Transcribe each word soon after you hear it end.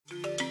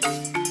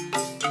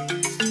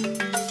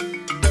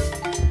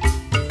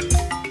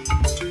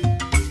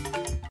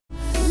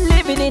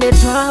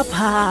trap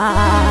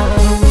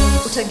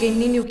house. Utagain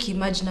nini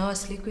ukiimagine our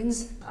slay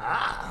queens?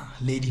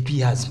 Lady P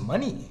has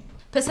money.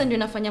 Pesa ndio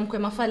inafanya mkwe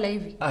mafala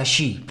hivi.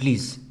 She,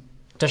 please.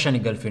 Tasha ni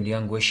girlfriend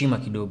yangu, heshima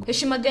kidogo.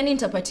 Heshima gani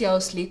nitapatia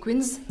our slay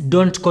queens?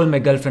 Don't call my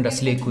girlfriend a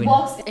slay queen.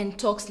 Walks and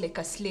talks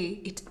like a slay,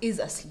 it is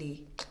a slay.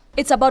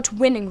 It's about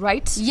winning,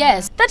 right?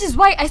 Yes. That is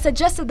why I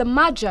suggested the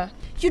merger.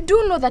 You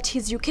do know that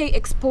his UK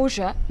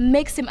exposure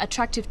makes him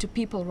attractive to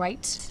people,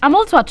 right? I'm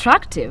also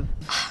attractive.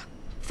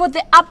 For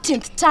the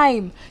upteenth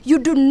time, you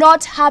do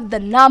not have the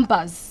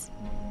numbers.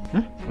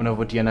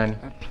 Unavotia nani?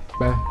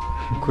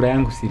 Kura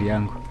yangu siri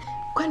yangu.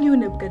 Kwani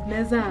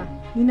Nebukadnezar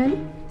ni nani?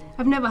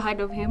 I've never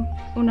heard of him.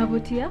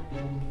 Unavotia?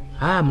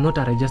 I'm not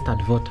a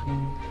registered voter.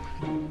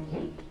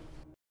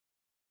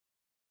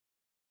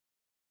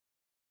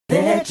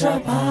 The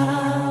trap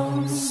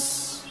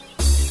house.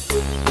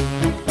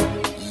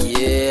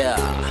 Yeah.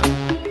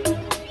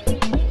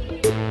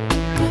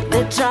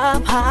 The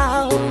trap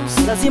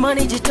house. Lazima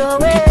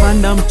nijitowe.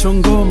 Kipanda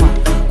mchongoma,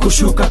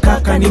 kushuka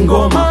kaka ni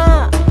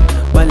ngoma.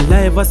 But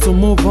life has to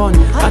move on,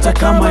 hata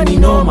kama ni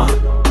noma.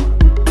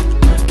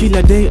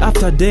 Kila day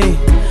after day,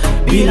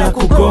 bila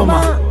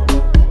kugoma.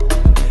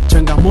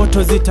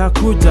 Changamoto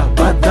zitakuja,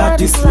 but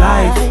that is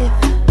life.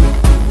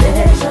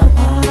 The trap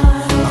house.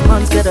 A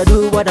man's gotta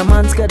do what a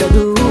man's gotta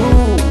do.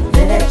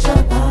 The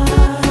trap house.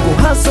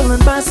 Hustle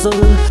and bustle,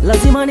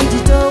 lazima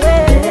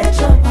nijitowe. The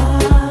trap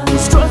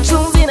house.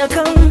 Struggles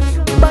come,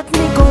 but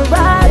niko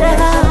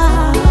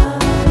rada.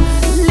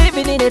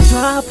 Living in a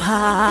trap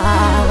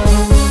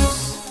house.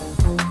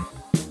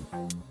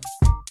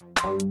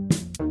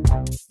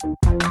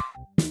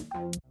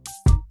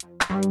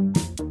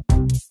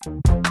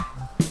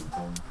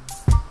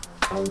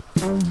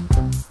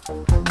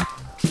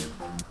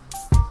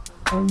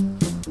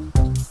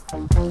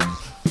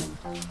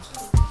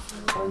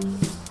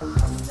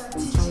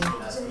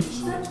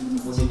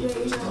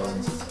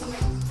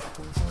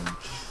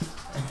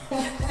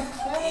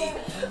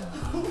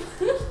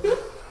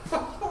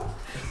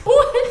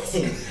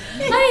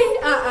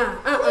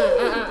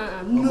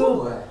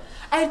 No.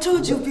 I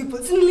told you people.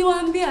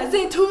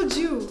 I told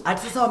you. At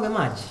sasa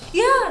wamemaji.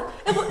 Yeah.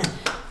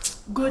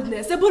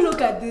 Goodness.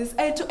 Look at this.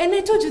 I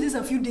told you this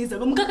a few days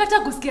ago. Mkakata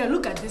kusikia.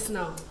 Look at this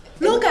now.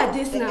 Look at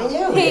this now.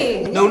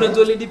 Hey. Na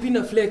unajua Lady P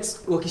na Flex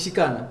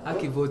wakishikana,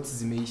 haki votes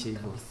zimeisha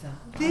hivyo.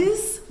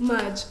 This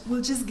merge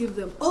will just give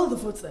them all the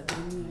votes that they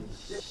need.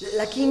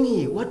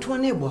 Lakini watu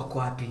wanebo wako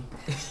wapi?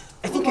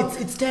 I think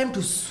it's time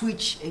to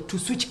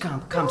switch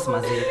camps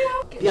mazee.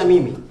 Pia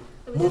mimi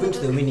moving to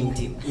the winning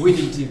team.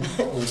 Winning team.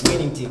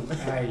 Winning team.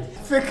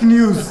 Fake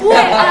news.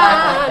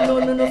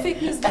 No,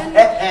 fake news.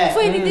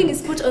 Before anything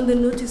is put on the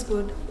notice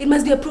board, it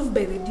must be approved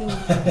by the dean.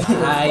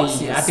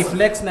 Ati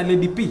Flex na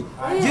Lady P.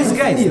 These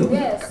guys.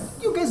 Yes.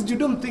 You guys, you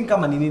don't think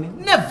I'm nini?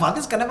 Never.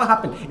 This can never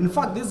happen. In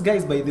fact, these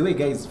guys, by the way,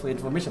 guys, for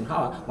information,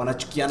 hawa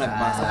wanachukiana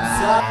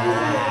vibaya.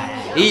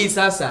 Hii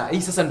sasa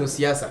ndo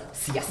siasa.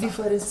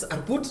 Differences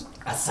are put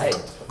aside.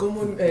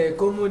 Common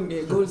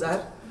goals are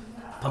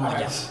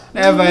pamoja.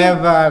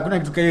 Never. Kuna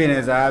kitu kile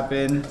inaweza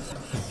happen.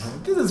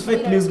 This is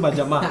fake news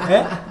majama.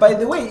 By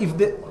the way, if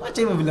the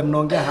wacha hivyo vile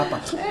mnaongea hapa,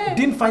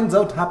 Dean finds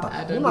out hapa.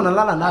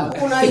 Unalala nani?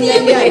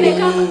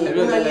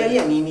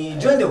 Unalialia nini?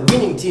 Join the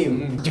winning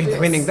team. Join the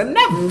winning. The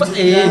never.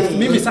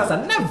 Mimi sasa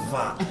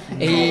never.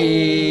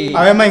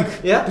 Awe Mike.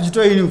 Yeah.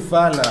 Tujitoe hili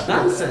ufala.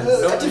 Nonsense.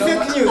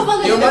 Fake news.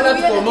 Ndio maana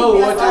tuko mau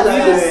wote.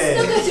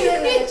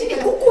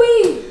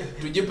 Kukui.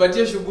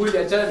 Tujipatie shughuli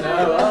achana na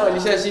hao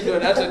walishashindwa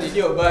na hata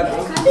nilio bado.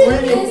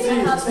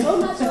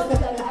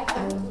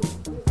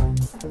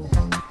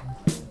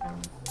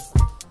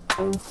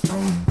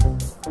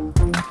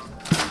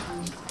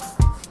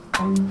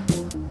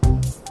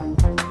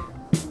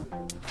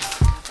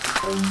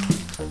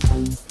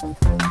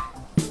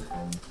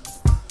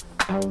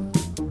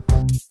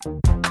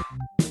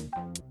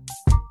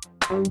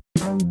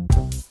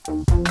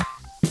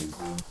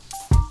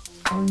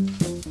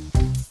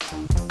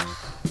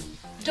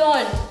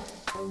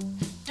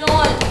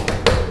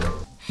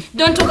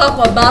 Don't toka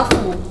kwa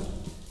bafu.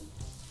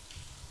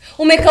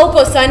 Umekaa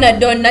huko sana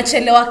Don,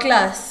 nachelewa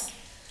class.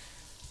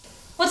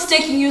 What's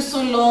taking you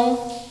so long?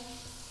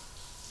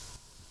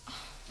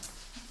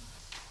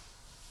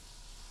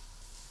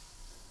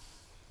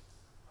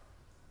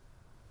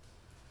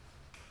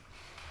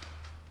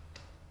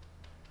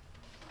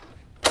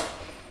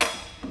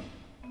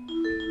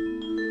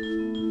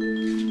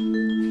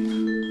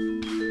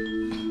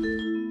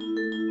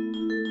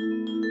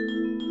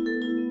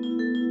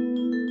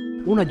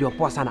 Unajua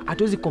poa sana.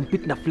 Hatuwezi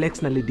compete na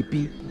Flex na Lady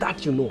P.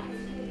 That you know.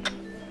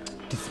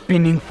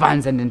 Spinning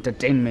fans and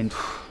entertainment.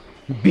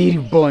 Be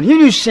reborn. Hii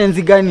ni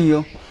ushenzi gani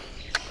hiyo?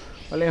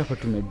 Wale hapa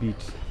tumebeat.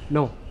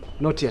 No,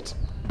 not yet.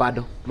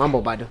 Bado.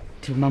 Mambo bado.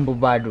 Mambo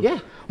bado. Yeah.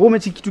 Wewe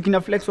umechiki kitu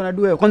kina Flex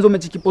wanadua. Kwanza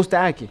umechiki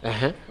poster yake.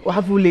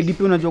 Alafu Lady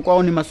P unajua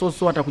kwao ni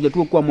masoso atakuja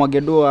tu kwa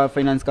mwagedoa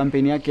finance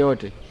campaign yake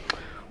yote.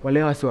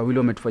 Wale wasi wawili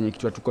wametufanya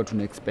kitu hatuko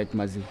tuna expect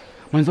mazi.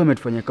 Mwanzo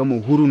wametufanya kama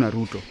Uhuru na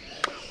Ruto.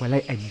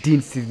 Walai, I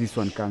didn't see this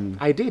one coming.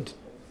 I did.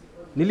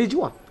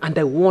 Nilijua and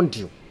I warned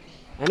you.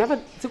 I never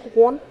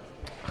sikukuona.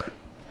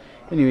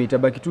 Anyway,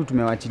 itabaki tu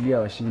tumewaachilia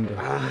washinde.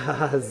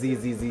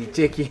 Zizi,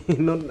 cheki.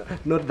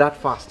 Not that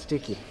fast,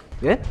 cheki.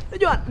 Yeah?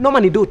 Unajua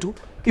normally do too.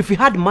 If we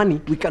had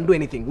money, we can do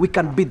anything. We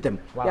can beat them.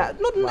 Wow. Yeah,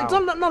 it's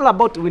not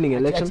about winning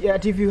election.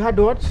 If you had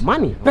what?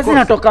 Money. Pesa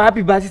inatoka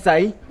wapi basi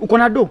sahi? Uko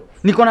na do?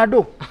 Niko na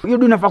do. Hiyo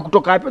do inafaa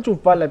kutoka wapi? Acha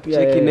upala pia.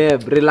 Cheki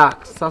neb,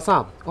 relax.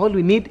 Sasa, all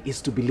we need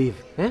is to believe.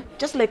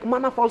 Just like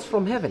manna falls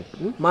from heaven.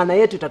 Maana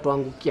yetu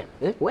itatuangukia.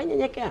 Wewe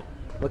nyenyekea.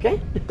 Okay?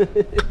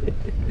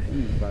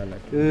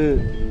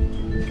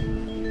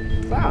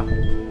 Sawa.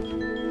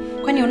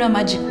 Kwani una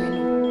maji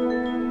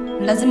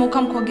kwenu? Lazima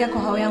ukamkogea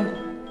kwa hao yangu.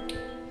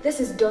 This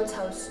is Don's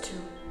house too.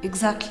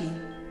 Exactly.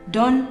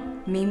 Don,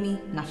 Mimi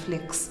na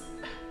Flex.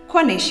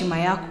 Kwa na heshima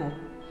yako.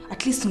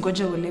 At least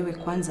ngoja uelewe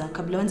kwanza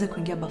kabla uanze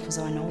kuingia bafu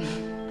za wanaume.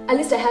 At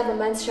least I have a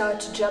man's shower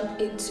to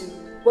jump into.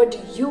 What do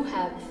you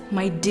have?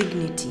 My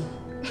dignity.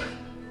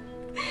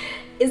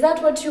 Is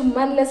that what you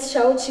manless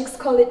shower chicks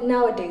call it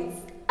nowadays?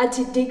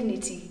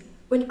 Anti-dignity.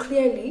 When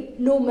clearly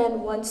no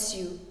man wants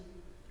you.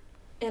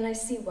 And I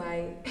see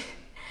why.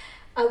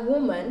 A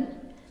woman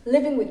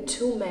living with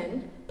 2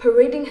 men,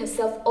 parading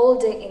herself all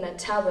day in a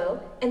towel,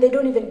 and they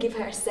don't even give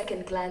her a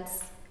second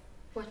glance.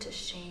 What a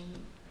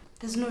shame.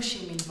 There's no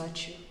shame in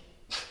virtue.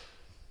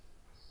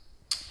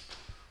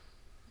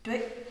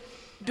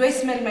 Do I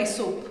smell my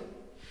soap?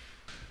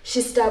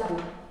 She's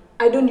taboo.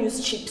 I don't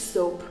use cheap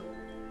soap.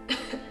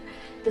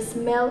 The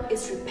smell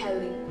is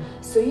repelling.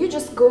 So you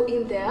just go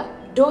in there,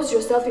 dose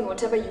yourself in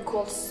whatever you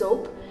call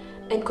soap,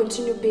 and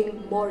continue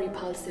being more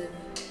repulsive.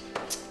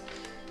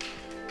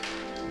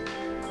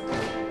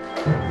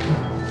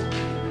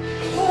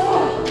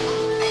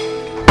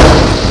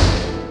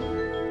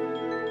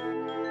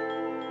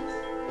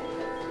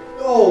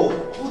 Oh,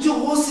 hold your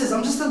horses.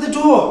 I'm just at the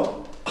door.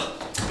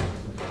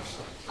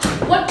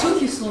 What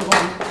took you so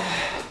long?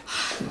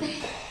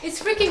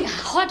 It's freaking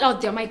hot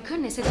out there. My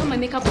goodness, I thought my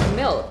makeup would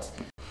melt.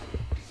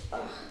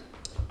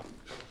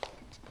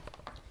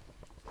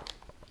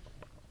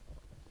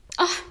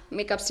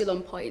 Makeup still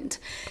on point.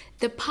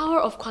 The power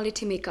of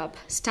quality makeup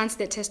stands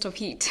the test of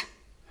heat.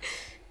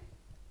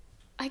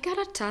 I got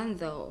a tan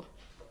though.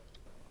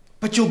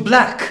 But you're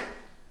black.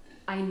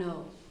 I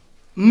know.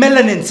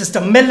 Melanin, sister,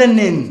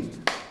 melanin.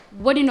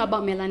 What do you know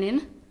about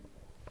melanin?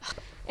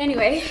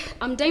 Anyway,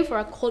 I'm dying for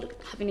a cold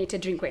caffeinated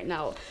drink right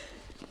now.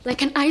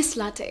 Like an iced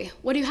latte.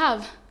 What do you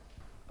have?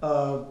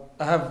 I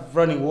have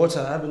running water.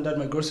 I haven't done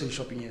my grocery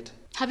shopping yet.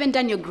 Haven't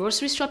done your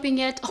grocery shopping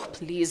yet? Oh,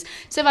 please.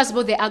 Save us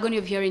both the agony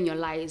of hearing your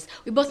lies.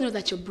 We both know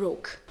that you're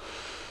broke.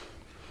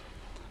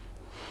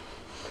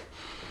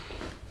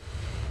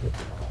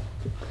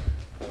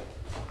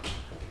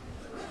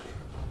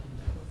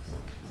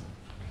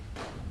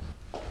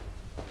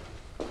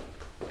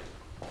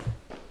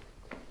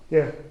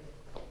 Yeah.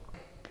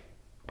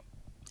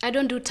 I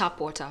don't do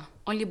tap water,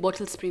 only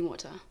bottled spring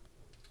water.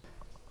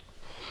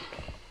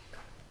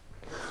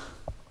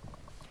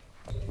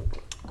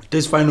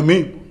 Tastes fine to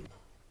me.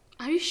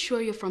 Are you sure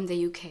you're from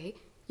the UK?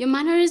 Your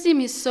mannerism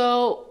is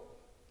so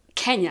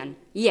Kenyan.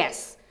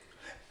 Yes.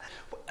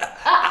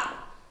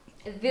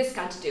 This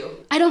can't do.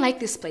 I don't like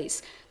this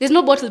place. There's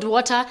no bottled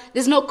water,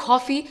 there's no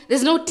coffee,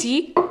 there's no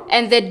tea,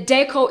 and the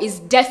deco is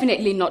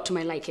definitely not to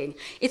my liking.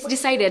 It's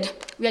decided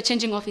we are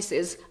changing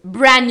offices.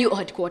 Brand new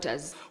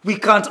headquarters. We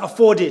can't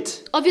afford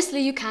it.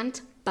 Obviously you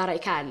can't, but I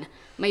can.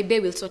 My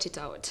babe will sort it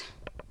out.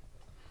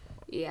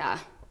 Yeah.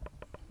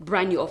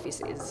 Brand new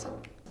offices.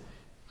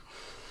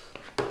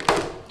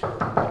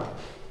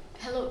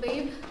 Hello,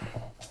 babe.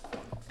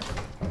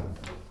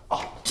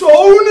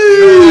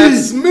 Tony!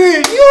 It's me!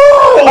 Yo!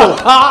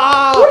 What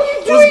are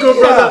you doing? What's good,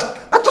 brother?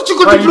 I thought you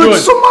were going to deploy to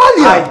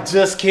Somalia. I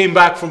just came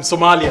back from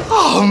Somalia.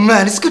 Oh,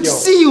 man, it's good to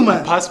see you,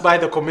 man. Passed by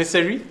the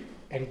commissary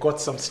and got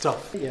some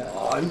stuff. Yeah.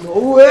 Oh,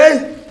 no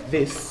way.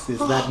 This is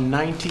that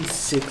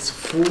 96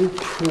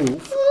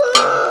 foolproof.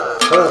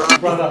 Oh,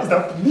 brother. Is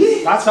that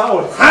me? That's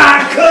ours.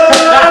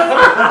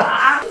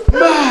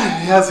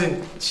 Man, it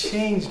hasn't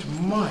changed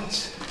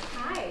much.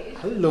 Hi.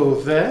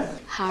 Hello there.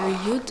 How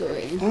are you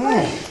doing?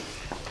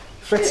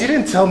 Flex, you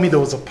didn't tell me there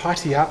was a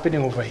party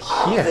happening over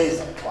here. There's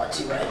a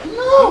party right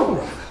now.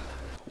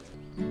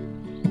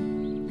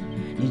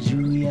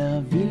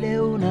 Nijuya vile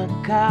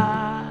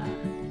unakaa,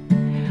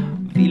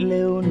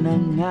 vile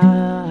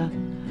unang'aa,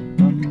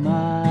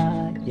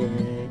 mama,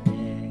 yeah.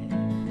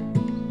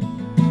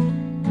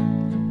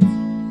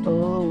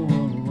 Oh,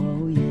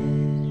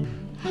 yeah.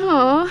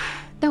 Oh,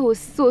 that was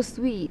so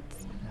sweet.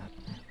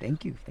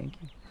 Thank you.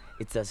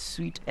 It's as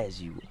sweet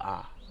as you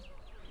are.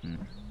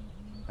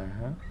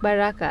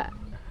 Baraka,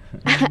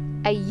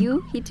 are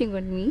you hitting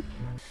on me?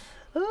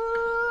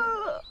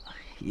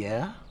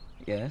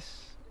 Yes.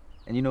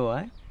 And you know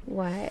why?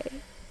 Why?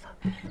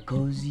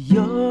 'Cause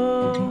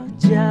you're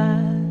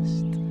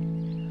just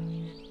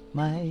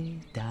my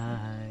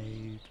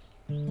type.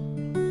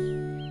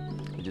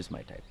 You're just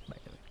my type, by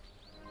the way.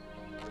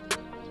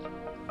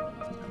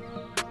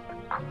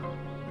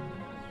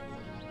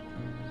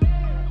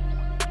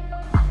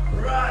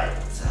 Right.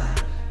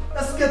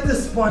 Let's get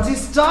this party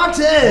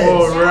started.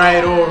 All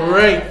right.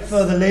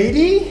 For the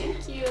lady.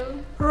 Thank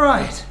you.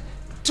 Right.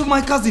 To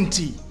my cousin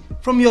T,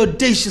 from your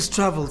audacious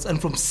travels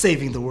and from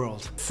saving the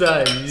world.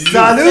 Salute!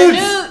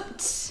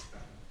 Salute!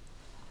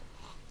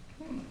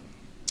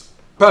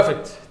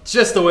 Perfect.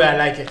 Just the way I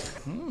like it.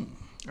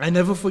 I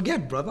never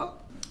forget, brother.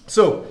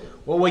 So,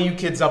 what were you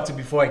kids up to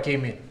before I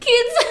came in?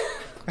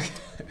 Kids!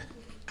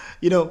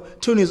 You know,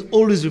 Tony has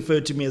always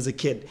referred to me as a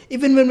kid.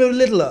 Even when we were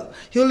littler,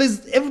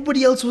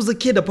 everybody else was a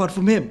kid apart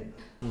from him.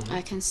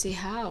 I can see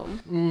how.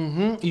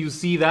 You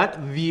see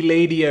that? The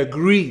lady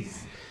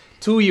agrees.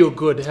 To your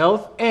good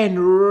health and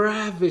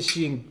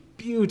ravishing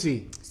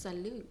beauty.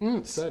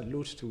 Salute.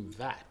 Salute to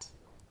that.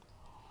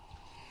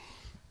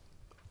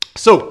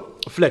 So,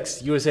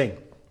 Flex, you were saying?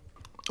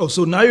 Oh,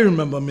 so now you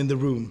remember I'm in the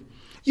room.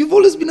 You've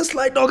always been a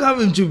sly dog,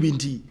 haven't you,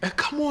 Binti?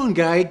 Come on,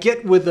 guy.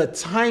 Get with the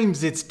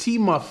times. It's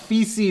Team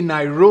Afisi,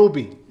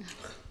 Nairobi.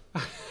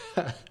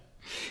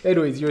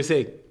 Anyways, you were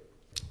saying?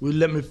 Will you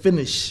let me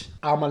finish?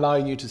 I'm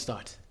allowing you to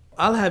start.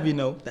 I'll have you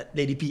know that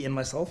Lady P and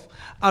myself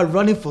are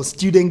running for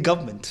student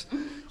government.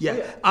 Yeah,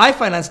 I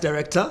finance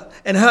director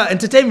and her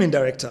entertainment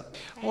director.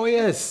 Oh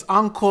yes,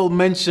 Uncle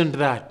mentioned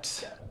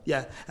that.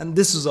 Yeah, and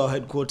this is our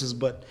headquarters,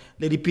 but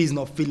Lady P is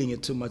not feeling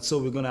it too much, so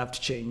we're gonna have to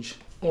change.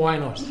 Why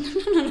not?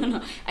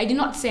 No. I did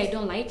not say I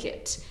don't like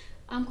it.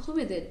 I'm cool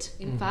with it.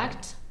 In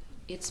fact,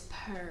 it's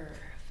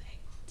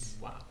perfect.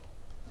 Wow.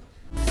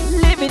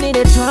 Living in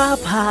a trap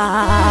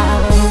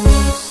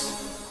house.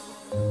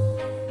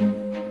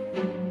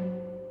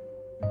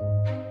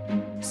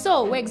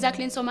 So, where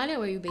exactly in Somalia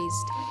were you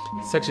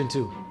based? Section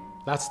 2.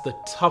 That's the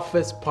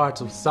toughest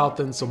part of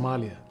southern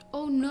Somalia.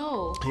 Oh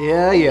no.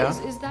 Yeah.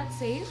 Is that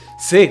safe?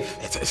 Safe?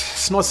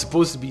 It's not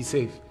supposed to be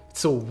safe.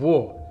 It's a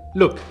war.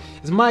 Look,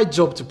 it's my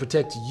job to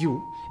protect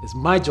you. It's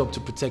my job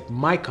to protect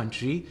my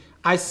country.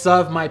 I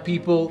serve my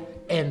people,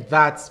 and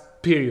that's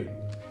period.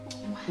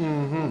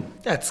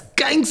 That's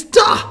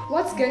gangster!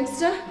 What's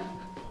gangster?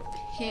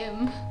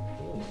 Him.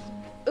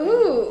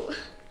 Ooh,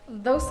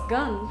 those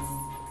guns.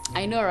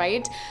 I know,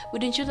 right?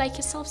 Wouldn't you like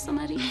yourself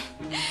somebody?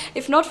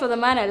 If not for the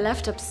man I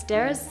left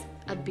upstairs,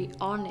 I'd be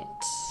on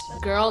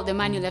it. Girl, the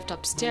man you left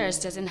upstairs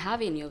doesn't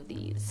have any of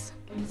these.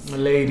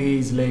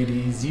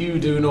 Ladies, you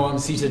do know I'm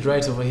seated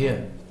right over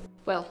here.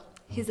 Well,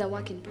 he's a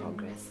work in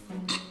progress.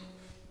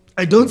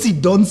 I don't see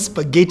Don's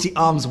spaghetti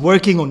arms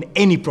working on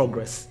any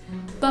progress.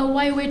 But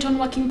why wait on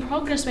work in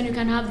progress when you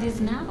can have these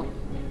now?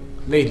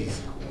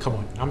 Ladies, come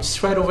on, I'm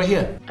just right over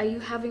here. Are you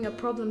having a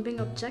problem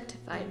being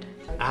objectified?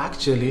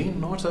 Actually,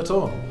 not at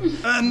all.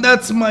 And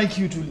that's my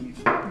cue to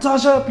leave.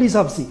 Tasha, please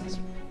have a seat.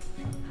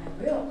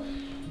 I will.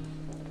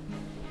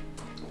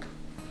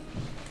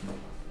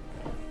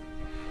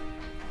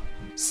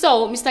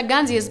 So, Mr.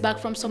 Ganzi is back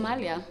from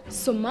Somalia.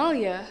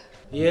 Somalia?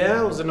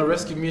 Yeah, I was on a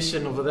rescue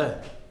mission over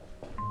there.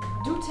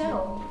 Do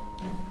tell.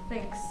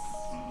 Thanks.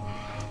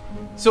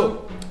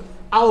 So,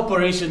 our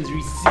operations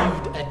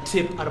received a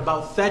tip at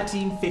about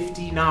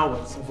 13:15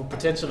 hours of a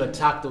potential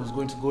attack that was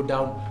going to go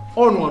down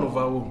on one of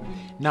our own.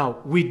 Now,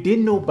 we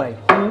didn't know by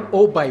who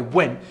or by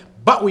when,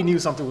 but we knew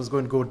something was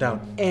going to go down.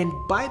 And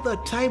by the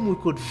time we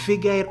could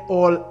figure it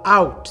all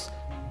out,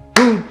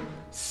 boom,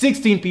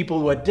 16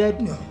 people were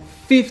dead,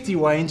 50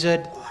 were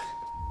injured.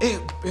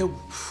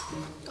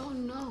 Oh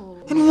no.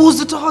 And who was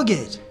the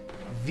target?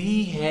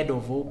 The head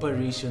of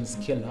operations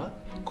killer,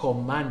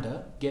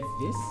 Commander, get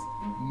this,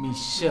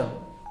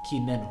 Michelle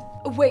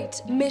Kineno.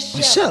 Wait, Michelle?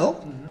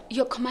 Michelle?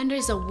 Your commander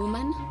is a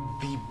woman?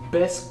 The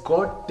best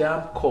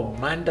goddamn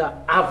commander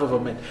I've ever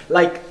met.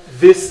 Like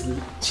this,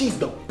 she's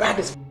the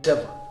baddest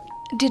ever.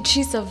 Did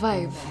she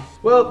survive?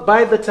 Well,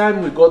 by the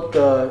time we got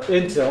the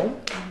intel,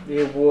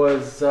 it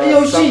was...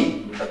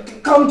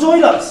 come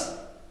join us!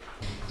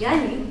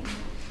 Yani,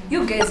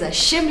 you guys are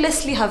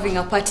shamelessly having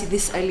a party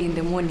this early in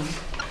the morning.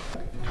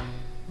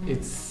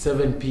 It's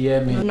 7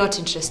 p.m. I'm not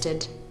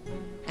interested.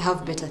 I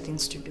have better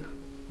things to do.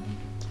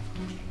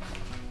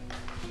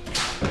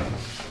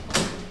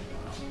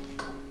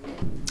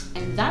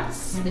 And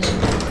that's the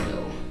Chicago.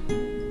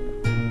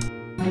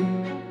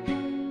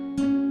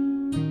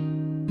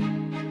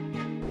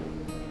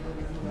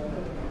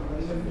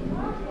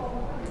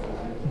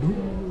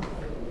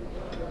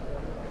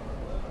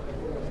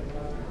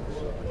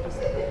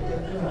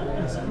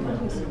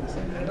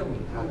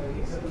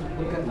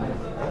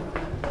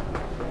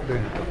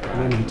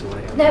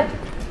 Neb,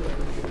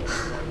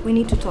 we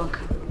need to talk.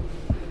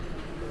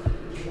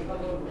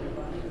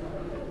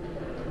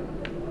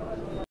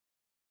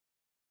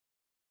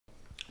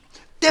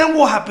 Then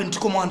what happened to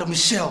Commander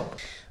Michelle?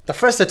 The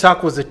first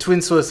attack was a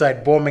twin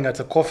suicide bombing at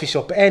a coffee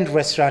shop and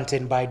restaurant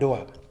in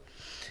Baidoa.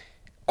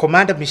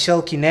 Commander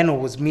Michelle Kineno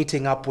was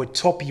meeting up with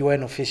top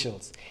UN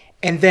officials,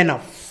 and then a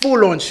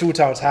full-on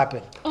shootout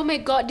happened. Oh my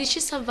god, did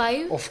she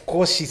survive? Of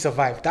course she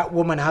survived. That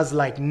woman has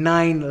like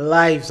 9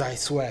 lives, I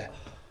swear.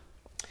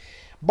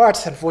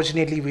 But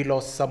unfortunately, we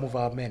lost some of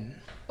our men.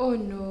 Oh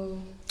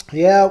no.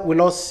 Yeah, we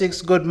lost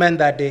 6 good men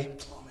that day.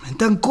 And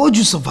thank God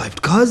you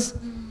survived, cuz.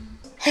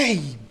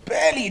 Hey,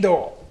 barely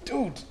though,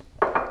 dude.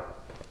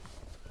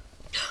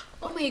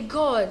 Oh my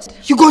god.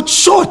 You got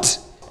shot!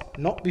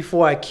 Not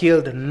before I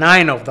killed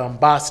 9 of them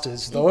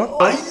bastards, though.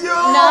 9?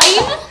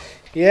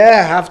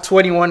 Yeah, I have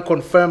 21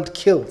 confirmed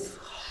kills.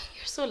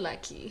 You're so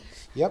lucky.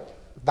 Yep,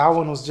 that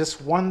one was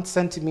just 1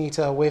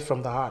 centimeter away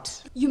from the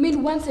heart. You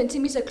mean 1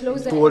 centimeter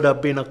closer? It would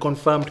have been a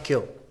confirmed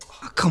kill.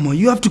 Oh, come on,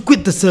 you have to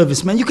quit the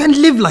service, man. You can't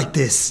live like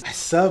this. I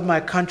serve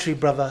my country,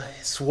 brother.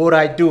 It's what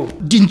I do.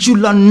 Didn't you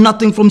learn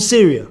nothing from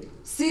Syria?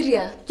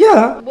 Syria?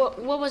 Yeah.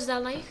 What was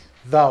that like?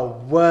 The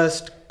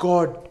worst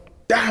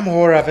goddamn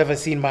horror I've ever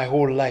seen my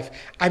whole life.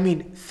 I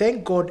mean,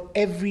 thank God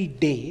every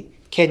day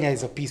Kenya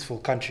is a peaceful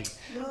country.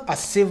 A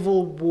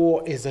civil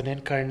war is an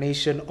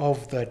incarnation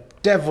of the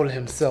devil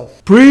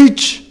himself.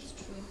 Preach!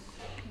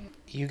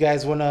 You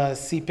guys wanna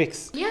see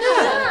pics?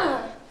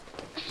 Yeah.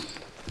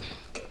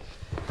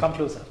 Come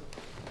closer.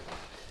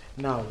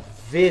 Now,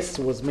 this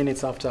was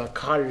minutes after a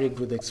car rigged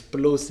with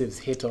explosives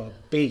hit our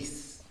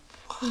base.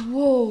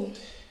 Whoa.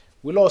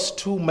 We lost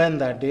 2 men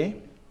that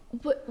day.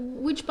 But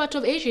which part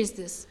of Asia is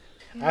this?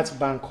 That's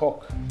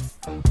Bangkok.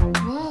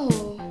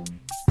 Whoa.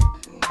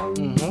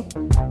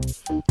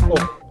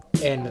 Oh,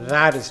 and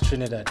that is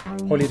Trinidad.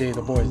 Holiday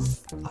the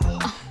boys.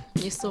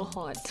 You're so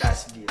hot.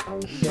 That's good.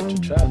 We get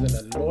to travel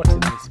a lot in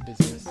this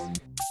business.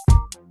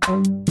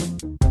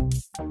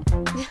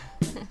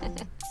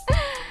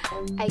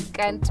 I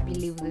can't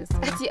believe this.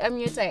 I'm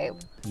your type.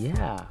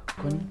 Yeah,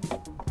 Connie.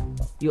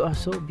 You are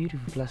so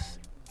beautiful. Plus,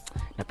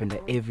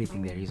 napenda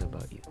everything there is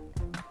about you.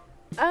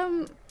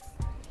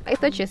 I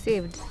thought you're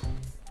saved.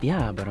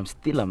 Yeah, but I'm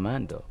still a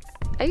man though.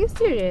 Are you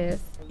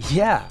serious?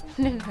 Yeah.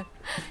 No.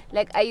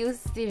 Like, are you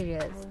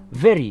serious?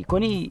 Very.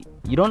 Connie,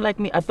 you don't like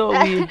me? I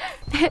thought we...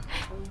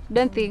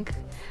 Don't think.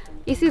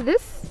 You see,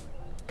 this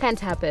can't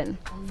happen.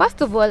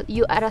 First of all,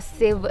 you are a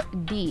save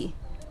D.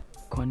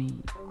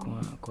 Connie.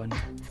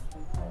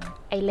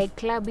 I like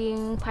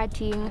clubbing,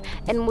 partying,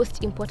 and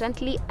most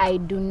importantly, I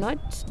do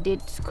not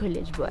date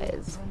college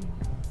boys.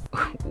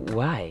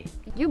 Why?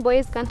 You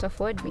boys can't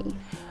afford me.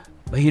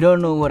 But you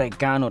don't know what I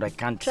can or I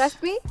can't.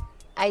 Trust me,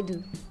 I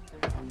do.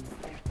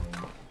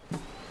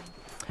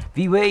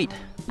 We wait.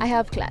 I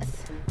have class.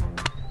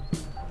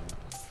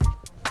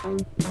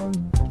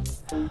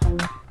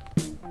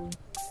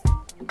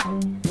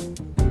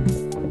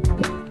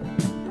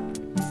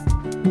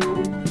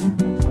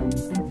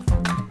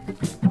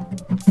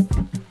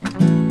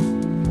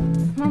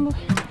 Mambo.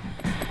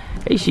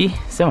 Hey,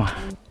 Sema.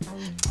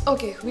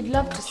 Okay, we'd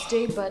love to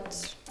stay,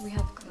 but we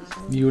have class.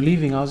 You're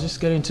leaving. I was just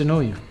getting to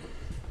know you.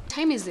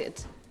 Time is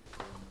it?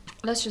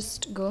 Let's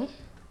just go.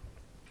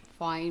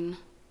 Fine.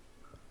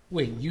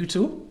 Wait, you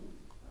too?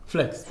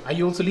 Flex, are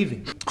you also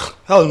leaving?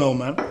 Hell no,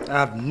 man. I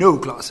have no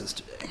classes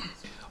today.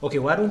 Okay,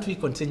 why don't we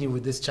continue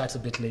with this chat a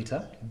bit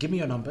later? Give me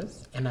your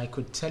numbers, and I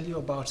could tell you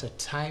about a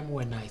time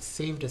when I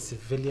saved a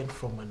civilian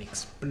from an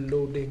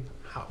exploding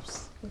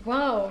house.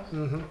 Wow.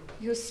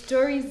 Your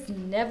stories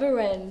never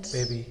end.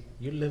 Baby,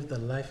 you live the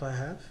life I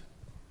have?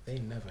 They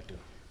never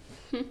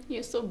do.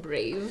 You're so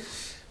brave.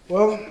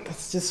 Well,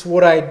 that's just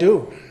what I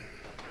do.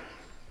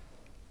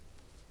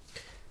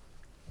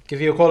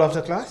 Give you a call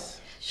after class?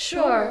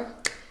 Sure.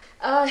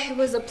 It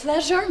was a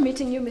pleasure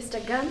meeting you,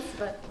 Mr. Gans,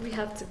 but we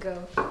have to go.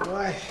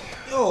 Why?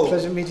 Yo.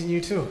 Pleasure meeting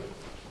you too.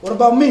 What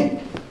about me?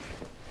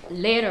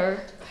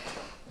 Later.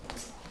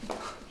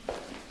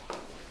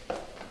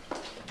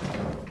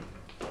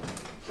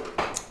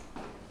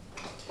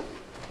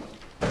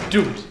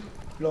 Dude,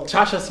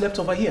 Tasha slept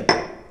over here.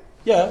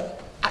 Yeah.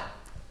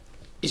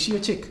 Is she a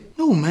chick?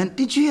 No, man.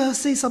 Did you hear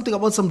say something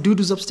about some dude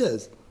who's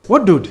upstairs?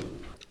 What dude?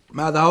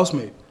 Man, the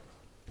housemaid.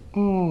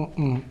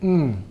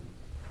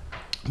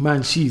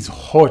 Man, she's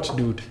hot,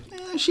 dude.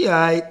 Yeah, she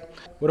aight.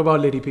 What about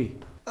Lady P?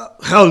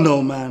 Hell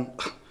no, man.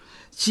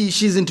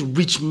 She's into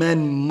rich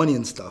men, money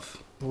and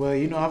stuff. Well,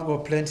 you know, I've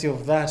got plenty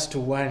of that to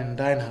wine and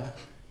dine her.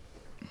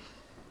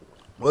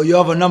 Well, you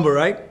have a number,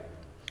 right?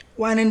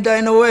 Wine and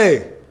dine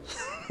away.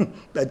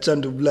 That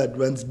chant of blood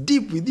runs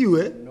deep with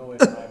you, eh? No way,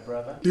 my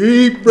brother.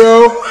 Deep,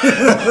 bro.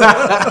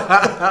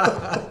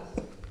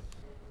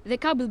 The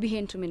cab will be here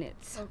in 2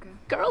 minutes. Okay.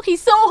 Girl,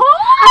 he's so hot!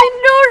 I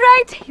know,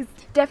 right? He's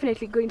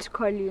definitely going to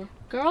call you.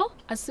 Girl,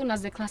 as soon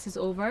as the class is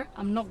over,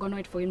 I'm not gonna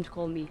wait for him to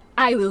call me.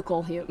 I will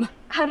call him.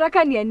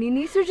 Haraka ni ya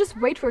nini, so just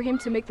wait for him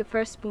to make the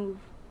first move.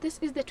 This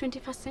is the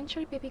 21st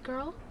century, baby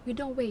girl. We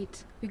don't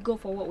wait. We go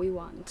for what we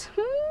want.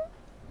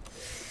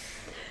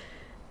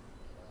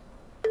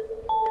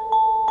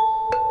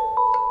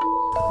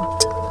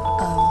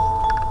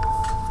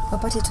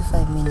 Wapate tu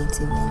 5 minutes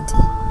event.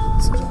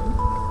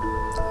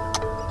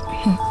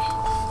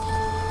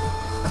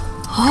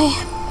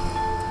 Hi.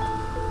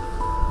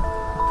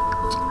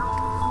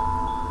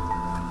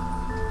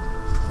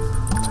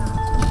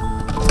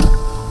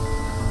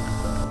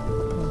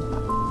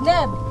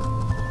 Neb.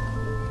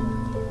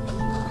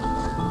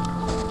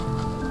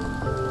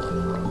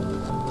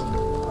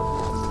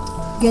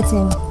 Get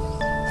him.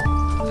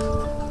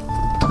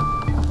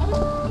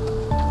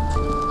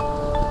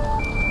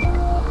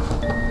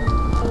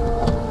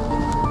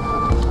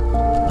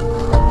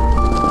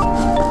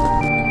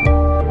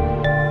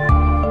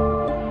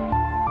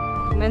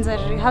 Umeanza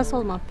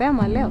rehearsal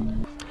mapema leo?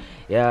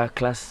 Yeah,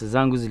 class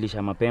zangu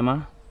zilisha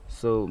mapema.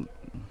 So,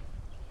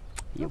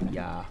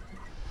 yeah.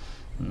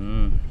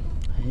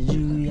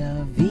 Juu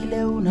ya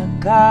vile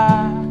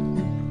unakaa,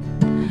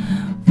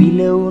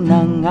 vile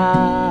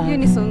unang'aa. Hiyo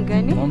ni song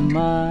gani?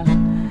 Mama.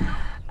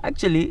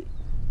 Actually,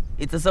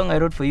 it's a song I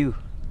wrote for you.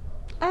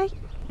 Ay.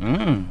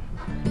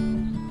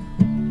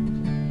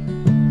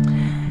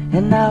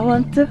 And I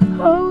want to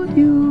hold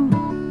you.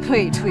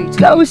 Wait.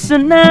 Closer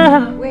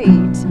now.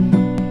 Wait.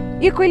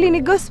 Hii kweli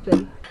ni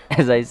gospel?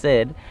 As I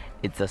said,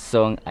 it's a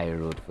song I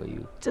wrote for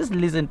you. Just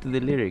listen to the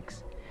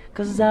lyrics.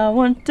 'Cause I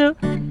want to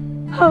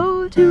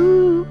hold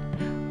you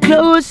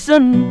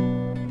closer.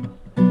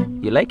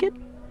 You like it?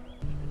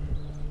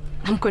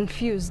 I'm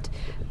confused.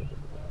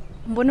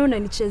 Mbona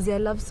unanichezea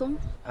love song?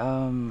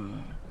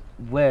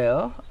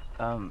 Well,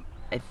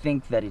 I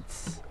think that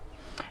it's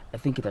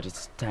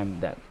time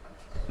that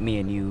me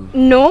and you...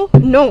 No.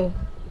 No?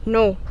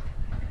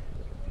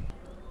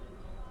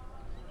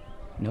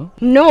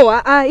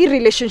 No, hii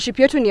relationship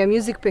yetu ni ya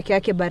music peke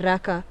yake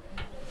Baraka.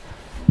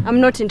 I'm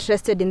not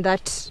interested in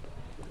that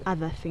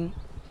other thing.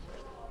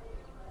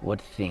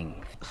 What thing?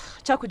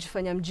 Cha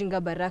kujifanya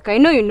mjinga Baraka. I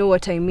know you know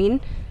what I mean.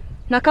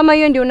 Na kama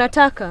hiyo ndio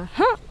unataka,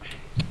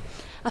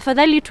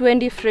 afadhali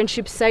tuendi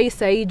friendship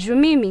sahi juu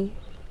mimi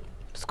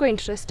siko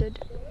interested.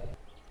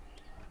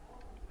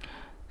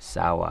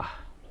 Sawa.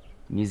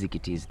 Music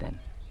it is then.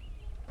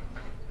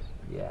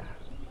 Yeah.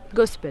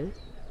 Gospel.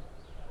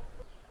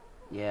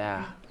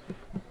 Yeah.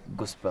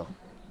 Gospel.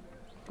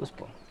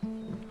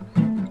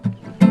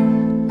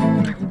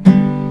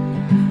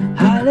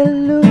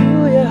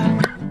 Hallelujah.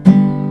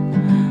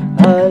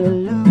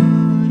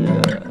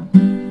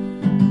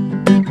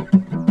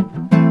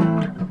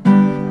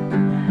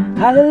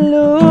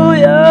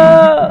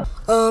 Hallelujah.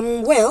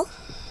 Well,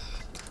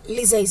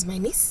 Lisa is my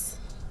niece.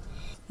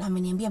 Na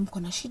ameniambia mko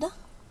na shida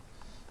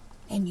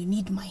and you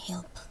need my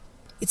help.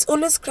 It's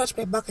always scratch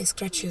my back, I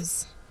scratch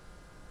yours.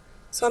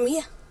 So I'm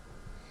here.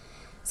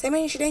 Sema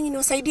ni shida yenu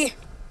niwasaidie.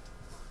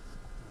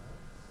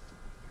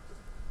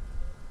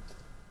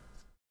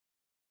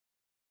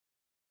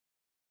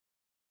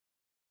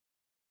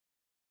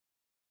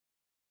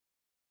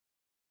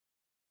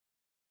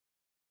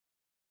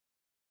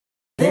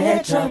 The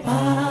Trap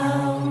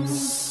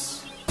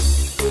House.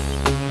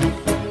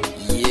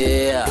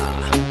 Yeah.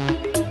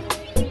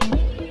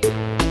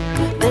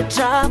 The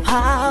Trap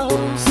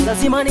House.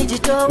 Lazima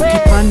nijitowe.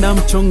 Panda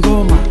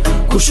mchongoma,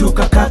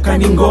 kushuka kaka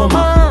ni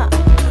ngoma.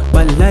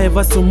 But life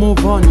has to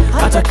move on,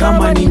 hata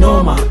kama ni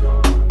noma.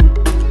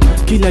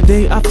 Kila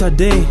day after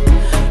day,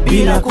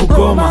 bila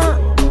kugoma.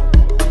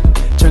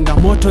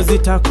 Changamoto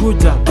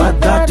zitakuja, but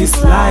that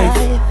is life.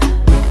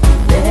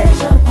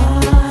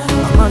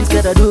 A man's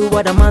gotta do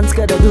what a man's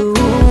gotta do.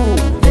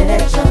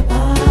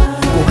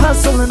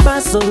 Hustle and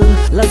bustle,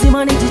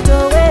 lazima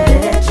nijitowe.